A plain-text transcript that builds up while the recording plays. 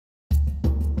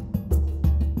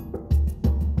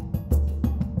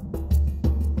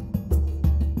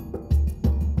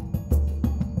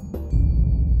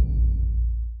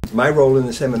My role in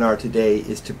the seminar today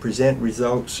is to present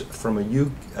results from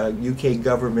a UK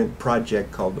government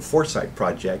project called the Foresight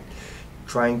Project,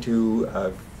 trying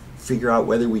to figure out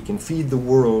whether we can feed the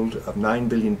world of 9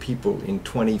 billion people in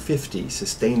 2050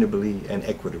 sustainably and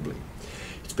equitably.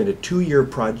 It's been a 2-year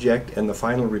project, and the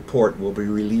final report will be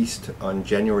released on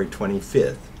January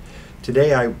 25th.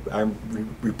 Today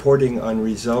I'm reporting on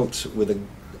results with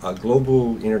a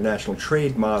global international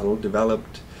trade model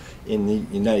developed in the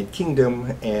United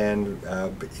Kingdom, and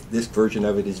this version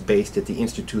of it is based at the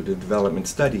Institute of Development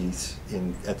Studies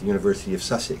at the University of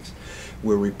Sussex.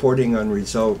 We're reporting on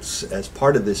results as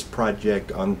part of this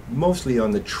project mostly on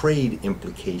the trade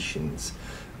implications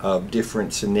of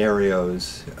different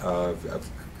scenarios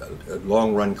of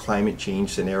long-run climate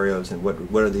change scenarios, and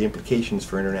what are the implications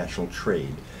for international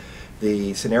trade.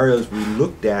 The scenarios we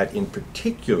looked at in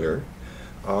particular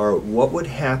are what would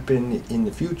happen in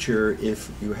the future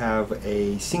if you have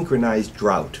a synchronized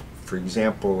drought. For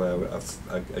example, a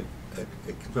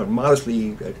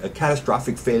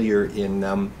catastrophic failure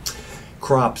in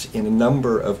crops in a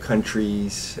number of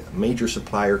countries, major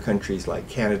supplier countries like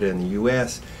Canada and the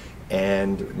US,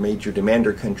 and major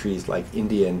demander countries like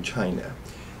India and China.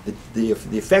 The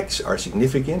effects are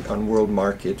significant on world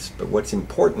markets, but what's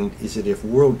important is that if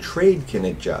world trade can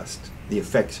adjust, the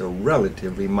effects are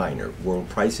relatively minor. World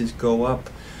prices go up,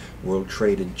 world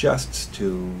trade adjusts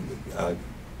to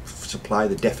supply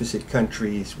the deficit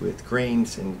countries with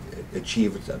grains and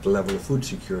achieve the level of food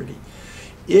security.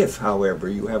 If, however,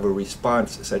 you have a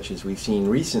response such as we've seen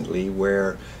recently,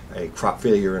 where a crop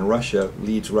failure in Russia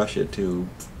leads Russia to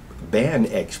ban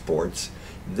exports,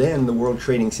 then the world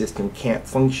trading system can't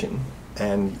function,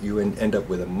 and you end up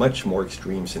with a much more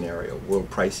extreme scenario. World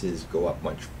prices go up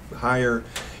much higher,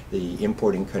 the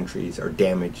importing countries are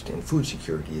damaged, and food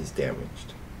security is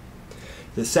damaged.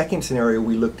 The second scenario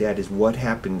we looked at is what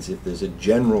happens if there's a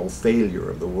general failure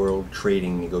of the world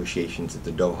trading negotiations at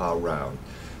the Doha round,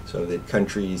 so that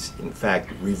countries in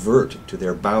fact revert to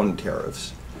their bound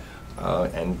tariffs.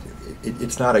 And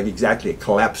it's not exactly a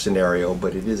collapse scenario,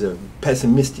 but it is a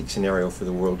pessimistic scenario for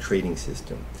the world trading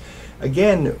system.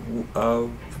 Again,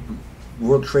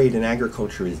 world trade in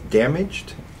agriculture is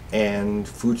damaged, and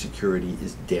food security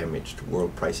is damaged.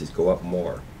 World prices go up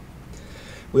more.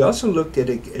 We also looked at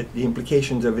the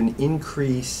implications of an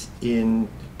increase in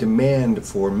demand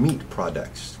for meat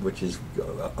products, which has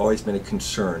always been a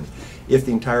concern. If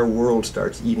the entire world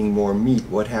starts eating more meat,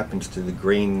 what happens to the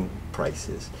grain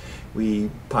prices? We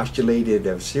postulated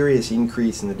a serious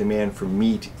increase in the demand for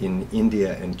meat in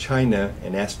India and China,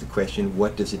 and asked the question,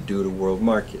 what does it do to world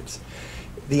markets?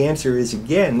 The answer is,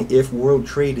 again, if world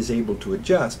trade is able to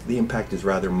adjust, the impact is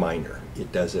rather minor. It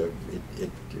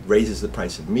raises the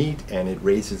price of meat, and it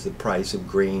raises the price of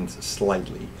grains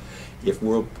slightly. If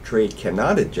world trade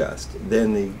cannot adjust,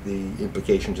 then the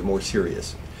implications are more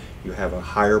serious. You have a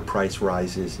higher price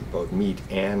rises in both meat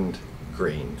and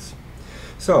grains.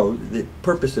 So the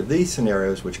purpose of these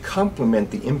scenarios, which complement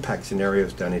the impact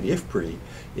scenarios done at IFPRI,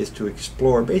 is to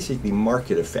explore basically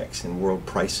market effects and world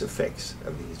price effects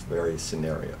of these various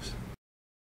scenarios.